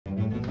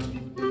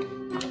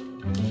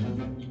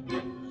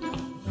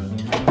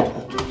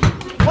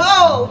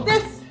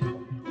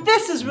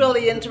is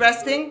really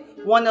interesting.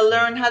 Want to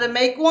learn how to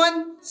make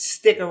one?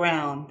 Stick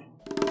around.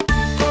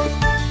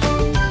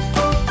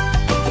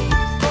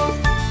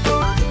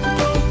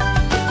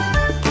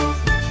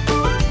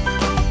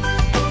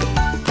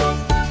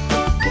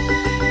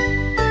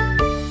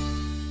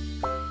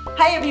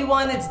 Hi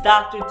everyone, it's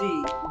Dr.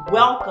 D.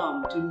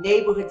 Welcome to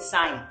Neighborhood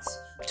Science.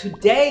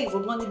 Today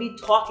we're going to be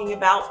talking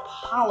about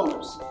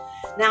polymers.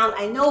 Now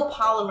I know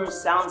polymers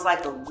sounds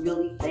like a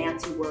really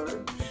fancy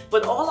word,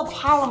 but all a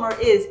polymer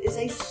is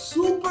a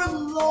super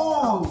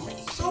long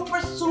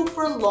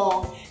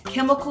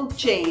chemical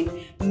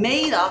chain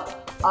made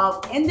up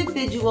of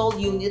individual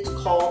units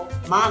called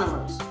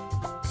monomers.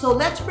 So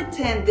let's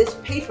pretend this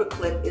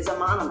paperclip is a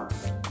monomer.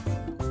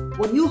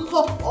 When you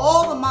hook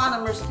all the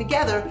monomers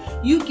together,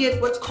 you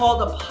get what's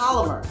called a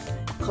polymer,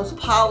 because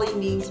poly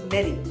means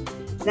many.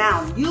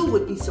 Now, you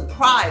would be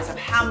surprised of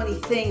how many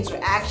things are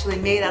actually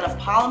made out of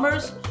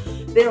polymers.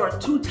 There are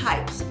two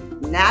types,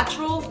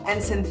 natural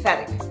and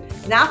synthetic.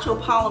 Natural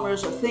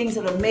polymers are things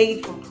that are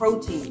made from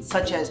proteins,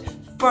 such as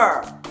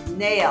fur,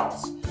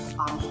 nails,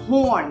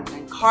 horns,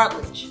 and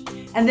cartilage.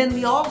 And then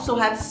we also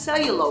have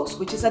cellulose,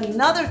 which is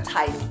another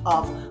type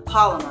of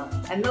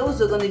polymer, and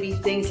those are going to be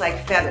things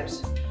like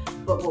feathers.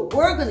 But what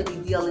we're going to be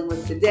dealing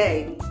with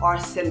today are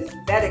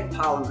synthetic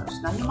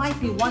polymers. Now you might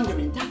be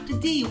wondering, Dr.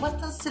 D, what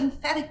does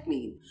synthetic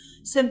mean?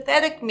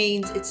 Synthetic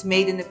means it's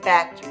made in a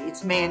factory,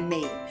 it's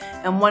man-made.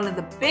 And one of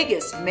the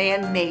biggest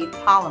man-made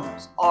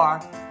polymers are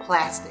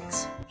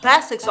plastics.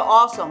 Plastics are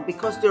awesome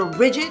because they're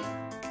rigid,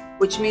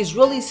 which means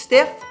really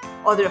stiff,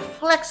 or they're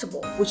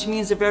flexible, which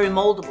means they're very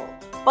moldable.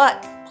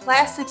 But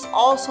plastics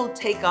also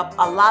take up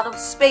a lot of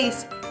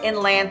space in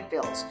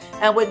landfills.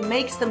 And what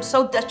makes them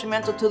so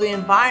detrimental to the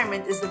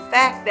environment is the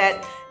fact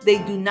that they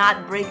do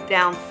not break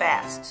down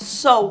fast.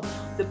 So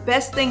the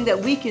best thing that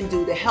we can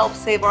do to help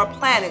save our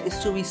planet is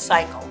to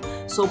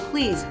recycle. So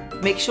please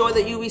make sure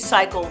that you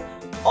recycle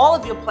all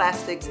of your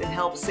plastics and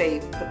help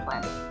save the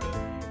planet.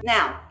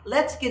 Now,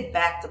 let's get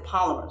back to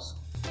polymers.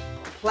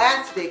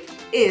 Plastic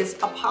is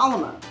a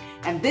polymer,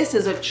 and this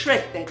is a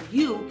trick that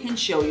you can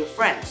show your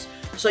friends.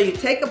 So you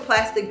take a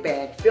plastic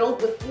bag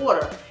filled with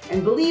water,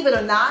 and believe it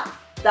or not,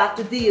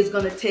 Dr. D is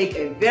going to take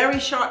a very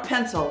sharp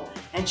pencil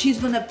and she's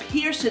going to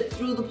pierce it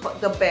through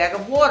the bag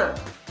of water.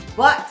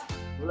 But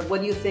what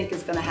do you think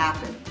is going to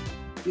happen?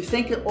 You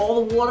think that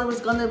all the water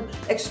is going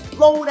to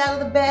explode out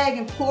of the bag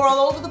and pour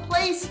all over the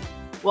place?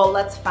 Well,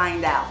 let's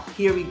find out.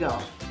 Here we go.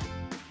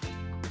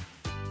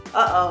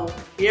 Uh-oh,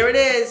 here it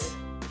is.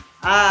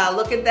 Ah,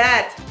 look at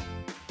that.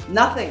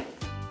 Nothing.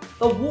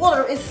 The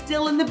water is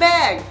still in the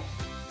bag.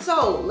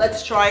 So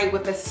let's try it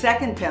with a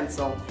second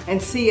pencil and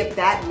see if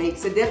that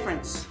makes a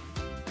difference.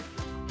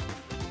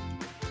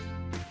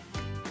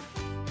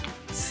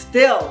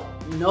 Still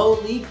no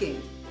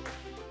leaking.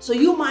 So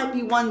you might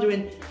be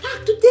wondering,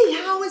 Dr. D,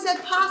 how is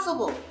that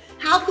possible?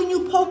 How can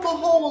you poke a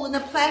hole in a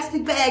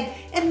plastic bag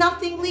and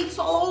nothing leaks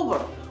all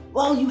over?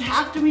 Well, you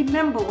have to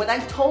remember what I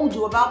told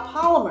you about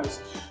polymers.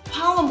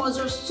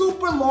 Polymers are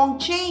super long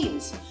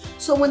chains.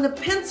 So when the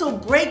pencil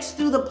breaks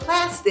through the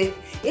plastic,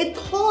 it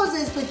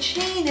causes the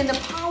chain in the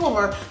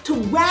polymer to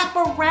wrap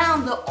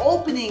around the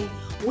opening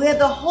where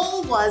the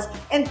hole was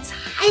and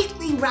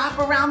tightly wrap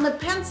around the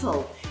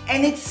pencil.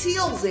 And it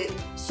seals it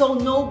so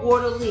no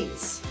water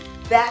leaks.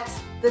 That's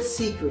the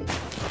secret.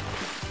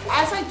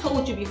 As I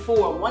told you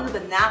before, one of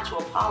the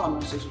natural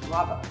polymers is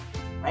rubber,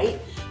 right?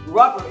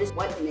 Rubber is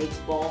what makes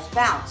balls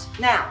bounce.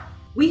 Now,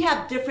 we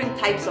have different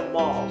types of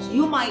balls.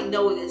 You might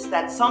notice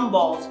that some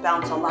balls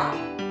bounce a lot.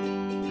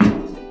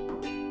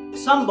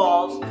 Some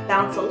balls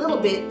bounce a little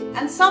bit,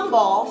 and some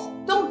balls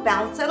don't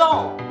bounce at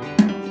all.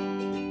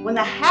 When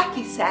the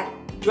hacky sack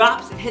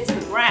drops and hits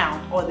the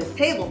ground or the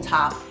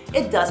tabletop,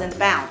 it doesn't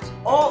bounce.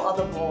 All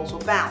other balls will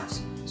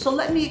bounce. So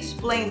let me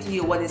explain to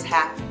you what is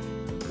happening.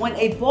 When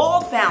a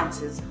ball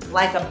bounces,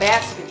 like a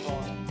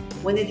basketball,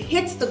 when it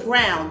hits the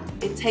ground,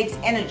 it takes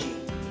energy.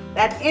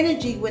 That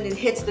energy, when it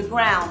hits the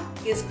ground,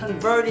 is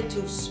converted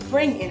to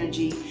spring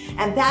energy,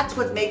 and that's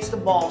what makes the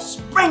ball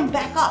spring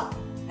back up,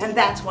 and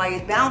that's why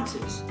it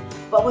bounces.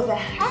 But with a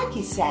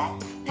hacky sack,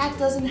 that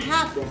doesn't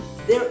happen.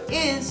 There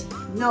is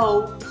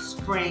no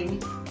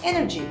spring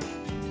energy.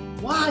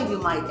 Why, you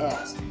might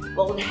ask?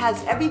 Well, it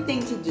has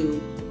everything to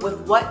do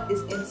with what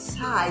is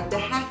inside the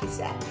hacky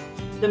sack.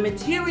 The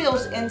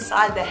materials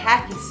inside the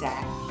hacky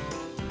sack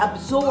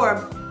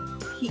absorb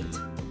heat.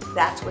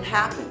 That's what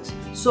happens.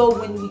 So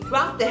when we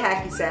drop the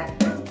hacky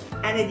sack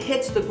and it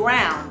hits the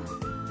ground,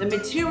 the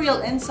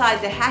material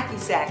inside the hacky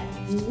sack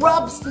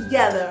rubs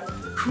together,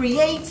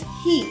 creates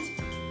heat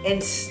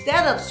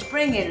instead of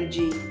spring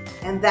energy,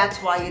 and that's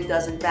why it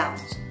doesn't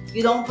bounce.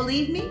 You don't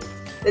believe me?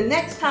 The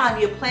next time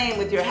you're playing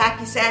with your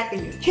hacky sack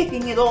and you're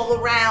kicking it all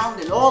around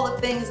and all the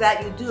things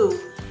that you do,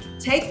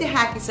 take the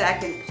hacky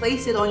sack and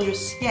place it on your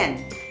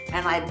skin,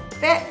 and I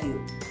bet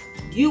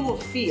you will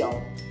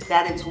feel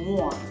that it's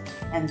warm,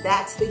 and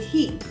that's the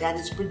heat that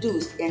is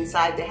produced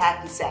inside the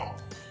hacky sack.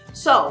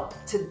 So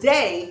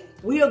today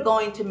we are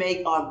going to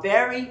make our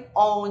very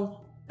own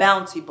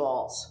bouncy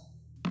balls.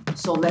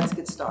 So let's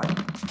get started.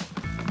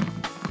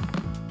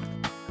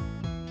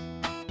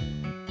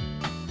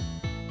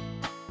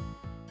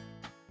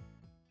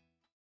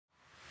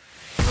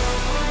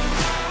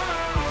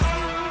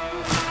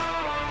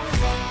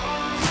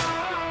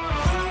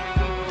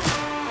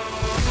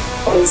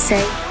 They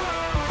say,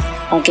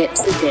 I'll get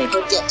too big.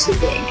 I'll get too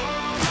big.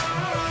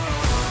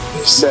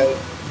 They say,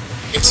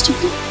 it's too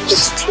dangerous.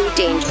 It's too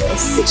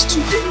dangerous. It's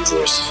too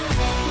dangerous.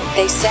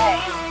 They say,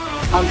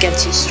 I'll get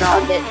too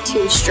strong. I'll get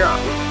too strong.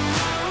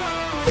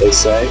 They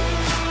say,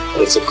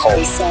 it's a cult.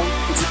 They say,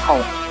 it's a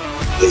cult.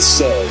 They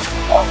say,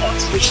 all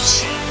that's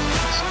vicious.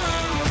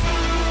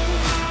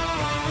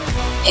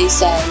 They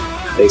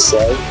say, They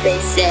say, they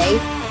say,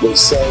 they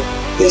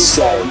say, they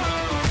say,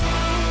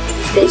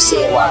 they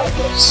say a lot of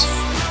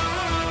this.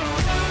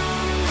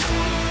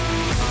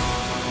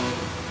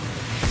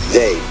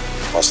 They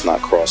must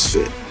not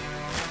CrossFit.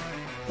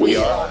 We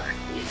are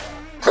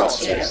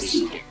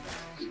CrossFitters.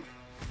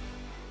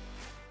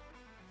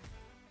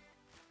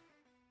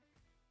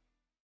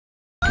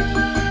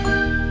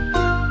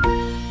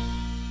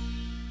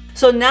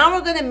 So now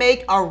we're going to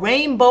make a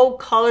rainbow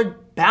colored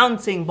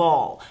bouncing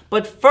ball.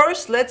 But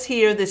first, let's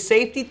hear the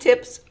safety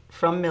tips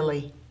from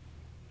Millie.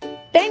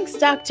 Thanks,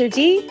 Dr.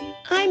 D.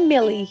 I'm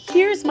Millie.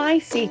 Here's my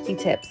safety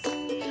tips.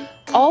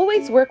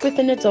 Always work with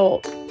an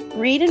adult.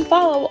 Read and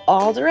follow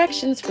all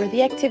directions for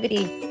the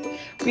activity.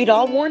 Read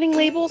all warning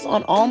labels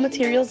on all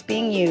materials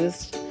being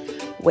used.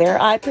 Wear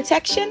eye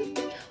protection.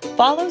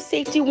 Follow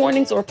safety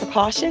warnings or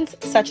precautions,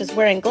 such as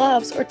wearing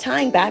gloves or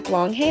tying back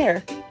long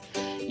hair.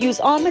 Use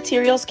all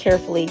materials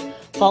carefully.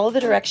 Follow the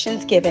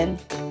directions given.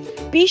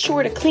 Be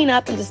sure to clean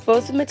up and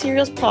dispose of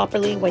materials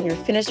properly when you're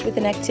finished with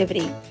an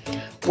activity.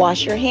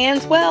 Wash your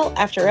hands well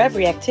after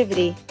every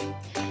activity.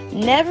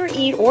 Never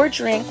eat or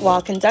drink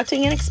while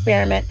conducting an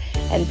experiment,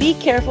 and be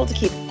careful to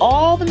keep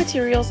all the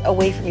materials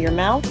away from your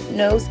mouth,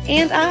 nose,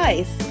 and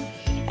eyes.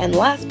 And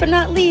last but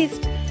not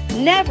least,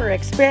 never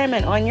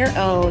experiment on your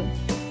own.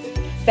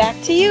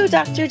 Back to you,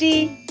 Dr.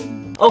 D.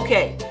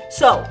 Okay,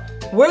 so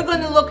we're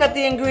going to look at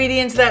the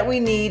ingredients that we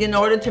need in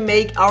order to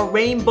make our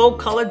rainbow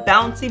colored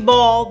bouncy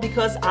ball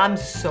because I'm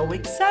so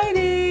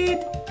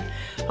excited.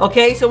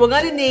 Okay, so we're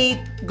going to need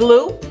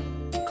glue,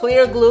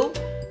 clear glue.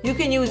 You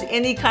can use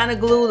any kind of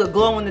glue, the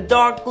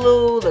glow-in-the-dark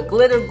glue, the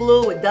glitter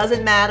glue, it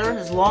doesn't matter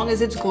as long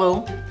as it's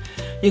glue.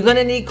 You're going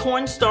to need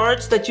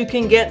cornstarch that you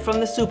can get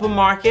from the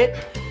supermarket.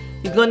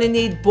 You're going to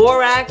need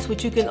borax,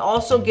 which you can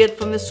also get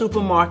from the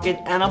supermarket,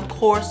 and of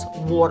course,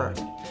 water.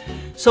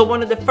 So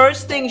one of the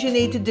first things you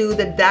need to do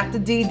that Dr.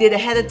 D did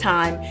ahead of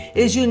time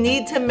is you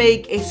need to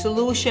make a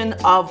solution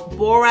of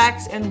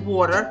borax and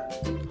water.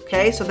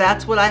 Okay, so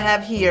that's what I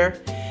have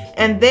here.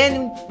 And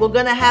then we're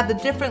going to have the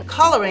different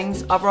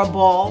colorings of our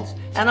balls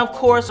and of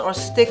course our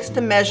sticks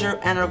to measure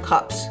and our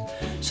cups.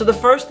 So the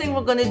first thing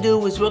we're going to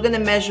do is we're going to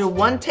measure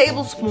 1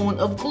 tablespoon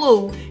of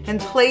glue and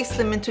place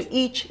them into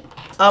each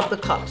of the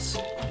cups.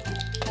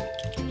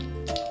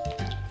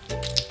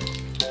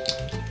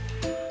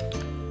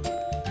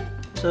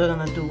 So we're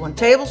going to do 1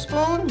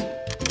 tablespoon.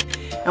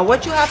 And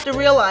what you have to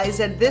realize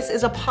that this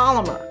is a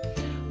polymer.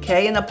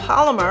 Okay, and a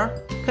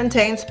polymer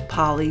contains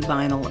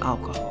polyvinyl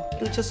alcohol.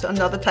 It's just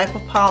another type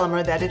of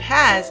polymer that it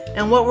has.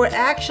 And what we're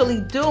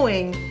actually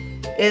doing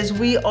is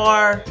we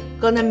are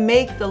going to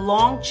make the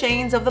long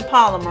chains of the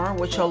polymer,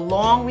 which are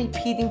long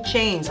repeating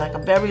chains, like a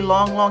very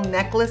long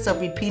necklace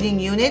of repeating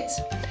units.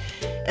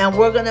 And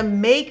we're going to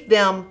make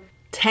them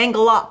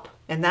tangle up.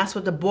 And that's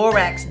what the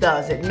borax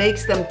does. It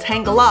makes them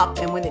tangle up.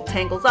 And when it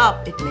tangles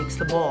up, it makes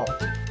the ball.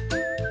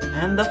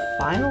 And the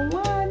final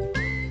one.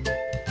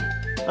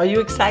 Are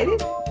you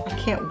excited?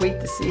 I can't wait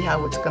to see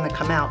how it's going to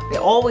come out. They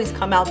always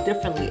come out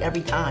differently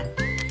every time.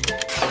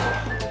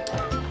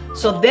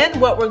 So then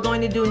what we're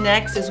going to do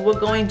next is we're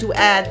going to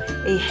add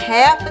a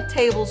 ½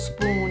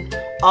 tablespoon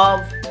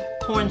of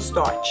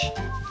cornstarch.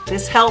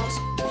 This helps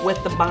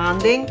with the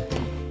bonding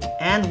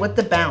and with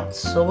the bounce.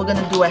 So we're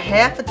going to do a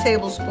 ½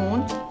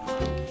 tablespoon.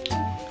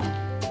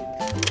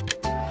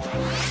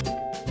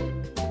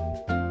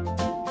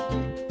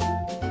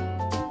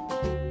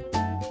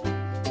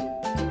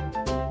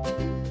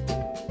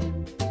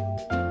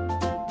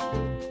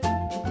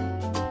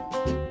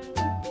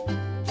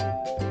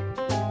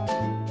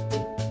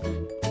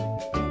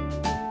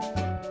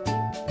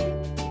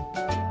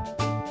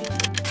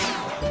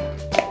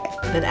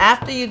 Then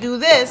after you do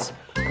this,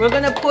 we're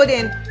going to put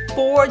in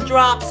 4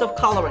 drops of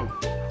coloring.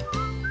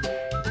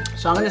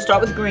 So I'm going to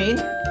start with green,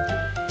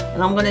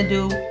 and I'm going to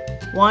do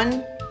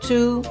 1,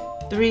 2,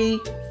 3,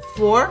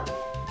 4.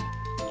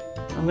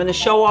 I'm going to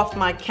show off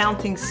my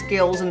counting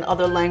skills in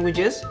other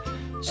languages.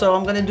 So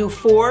I'm going to do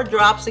 4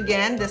 drops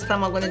again. This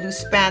time I'm going to do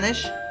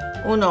Spanish.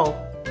 1,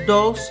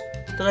 2,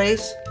 3,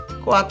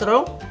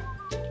 4.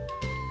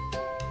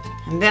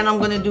 And then I'm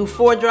going to do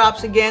 4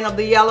 drops again of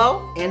the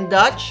yellow in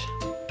Dutch.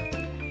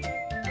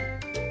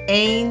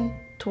 1,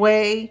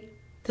 2,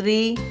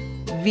 3,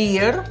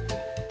 4.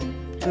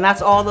 And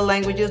that's all the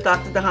languages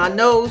Dr. Dahan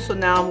knows, so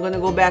now I'm going to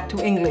go back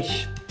to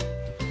English.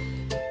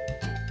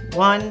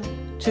 1,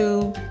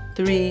 2,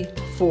 3,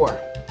 4.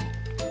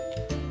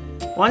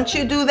 Once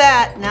you do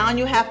that, now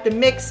you have to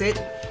mix it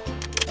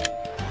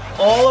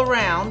all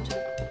around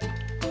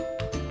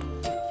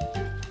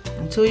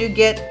until you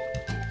get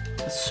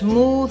a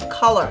smooth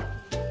color.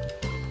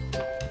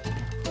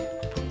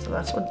 So So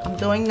that's what I'm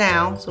doing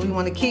now. So we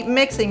want to keep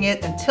mixing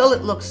it until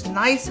it looks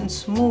nice and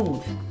smooth.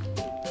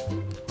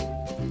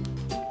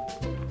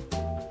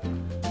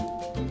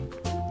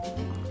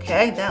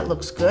 Okay, that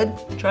looks good.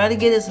 Try to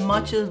get as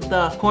much of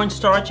the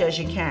cornstarch as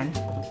you can.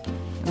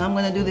 And I'm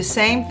going to do the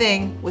same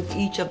thing with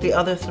each of the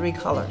other 3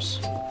 colors.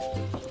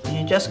 And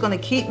you're just going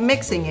to keep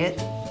mixing it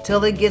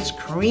until it gets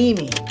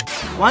creamy.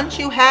 Once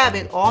you have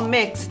it all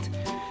mixed,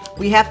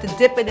 we have to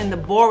dip it in the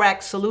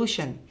borax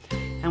solution.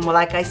 And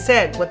like I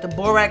said, what the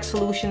borax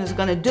solution is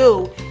going to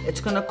do, it's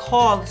going to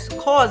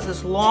cause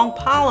this long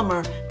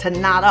polymer to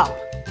knot up.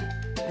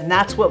 And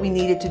that's what we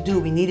needed to do.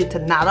 We needed to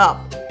knot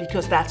up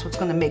because that's what's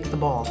going to make the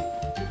ball.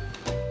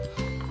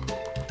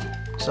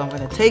 So I'm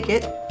going to take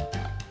it.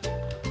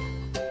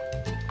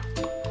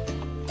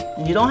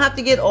 And you don't have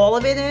to get all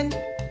of it in,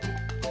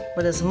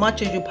 but as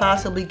much as you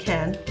possibly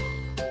can.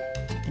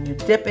 And you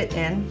dip it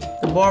in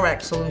the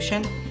borax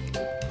solution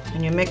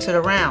and you mix it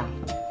around.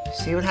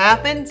 See what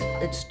happens?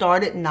 It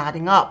started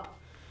knotting up.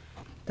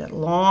 That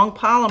long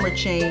polymer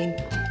chain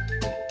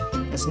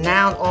is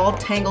now all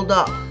tangled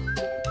up.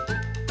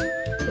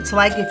 It's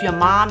like if your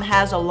mom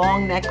has a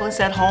long necklace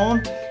at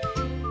home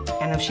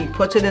and if she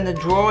puts it in the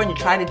drawer and you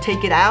try to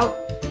take it out,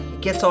 it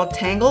gets all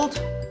tangled.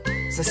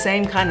 It's the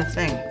same kind of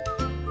thing.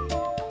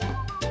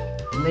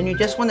 And then you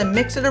just want to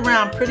mix it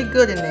around pretty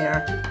good in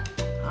there.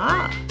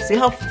 See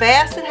how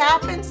fast it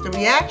happens? The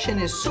reaction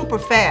is super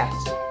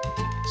fast.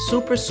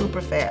 Super,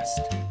 super fast.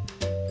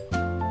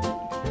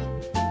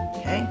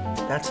 Okay,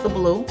 that's the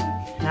blue.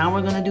 Now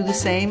we're going to do the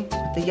same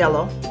with the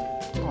yellow.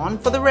 On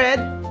for the red.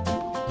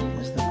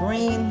 There's the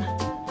green.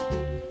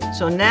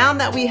 So now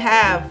that we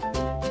have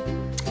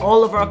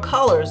all of our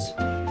colors,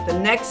 the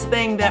next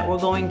thing that we're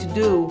going to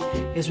do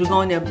is we're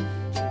going to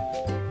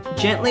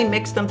gently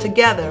mix them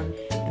together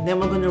and then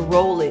we're going to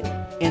roll it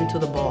into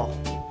the ball.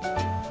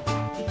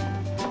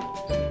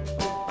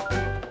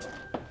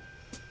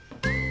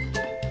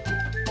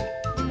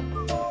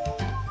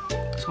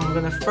 So I'm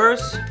going to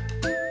first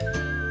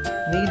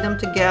knead them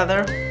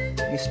together.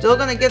 You're still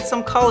going to get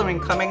some coloring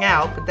coming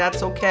out, but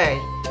that's okay.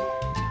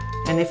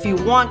 And if you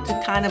want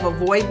to kind of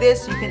avoid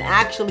this, you can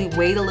actually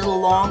wait a little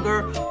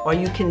longer or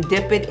you can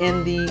dip it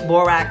in the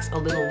borax a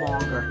little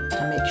longer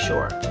to make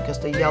sure,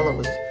 because the yellow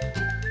is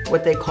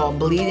what they call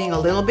bleeding a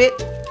little bit.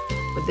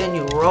 But then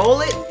you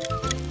roll it.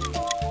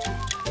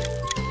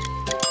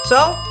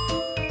 So,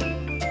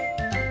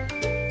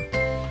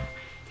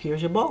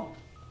 here's your ball.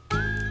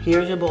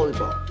 Here's your bowling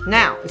ball.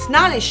 Now, it's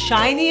not as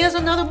shiny as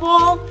another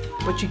ball,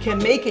 but you can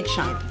make it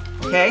shiny,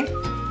 okay?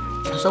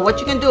 So what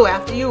you can do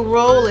after you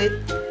roll it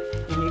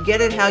and you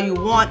get it how you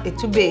want it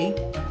to be,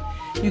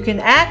 you can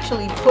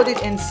actually put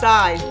it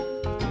inside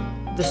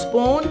the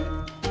spoon,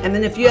 and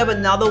then if you have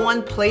another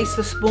one, place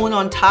the spoon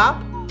on top,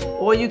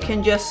 or you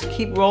can just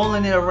keep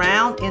rolling it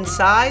around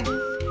inside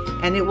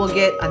and it will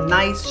get a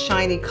nice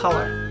shiny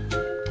color.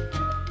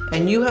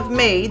 And you have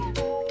made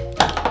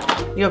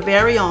your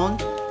very own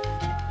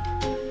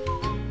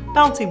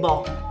bouncy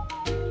ball.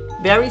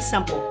 Very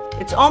simple.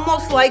 It's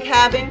almost like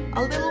having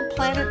a little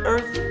planet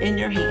Earth in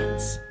your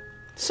hands.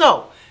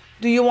 So,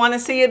 do you want to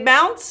see it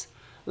bounce?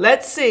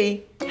 Let's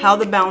see how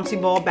the bouncy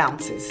ball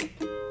bounces.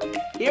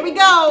 Here we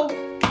go.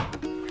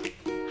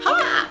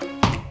 Ha!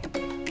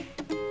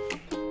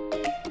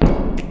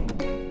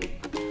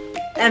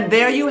 And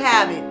there you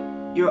have it,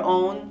 your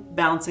own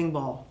bouncing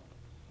ball.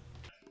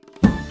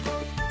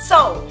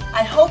 So,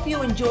 I hope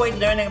you enjoyed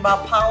learning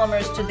about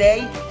polymers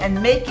today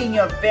and making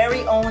your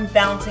very own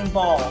bouncing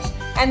balls.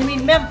 And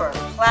remember,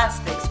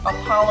 plastics are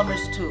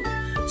polymers too.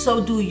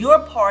 So do your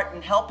part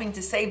in helping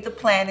to save the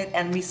planet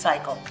and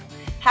recycle.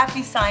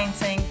 Happy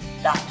sciencing,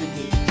 Dr.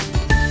 D.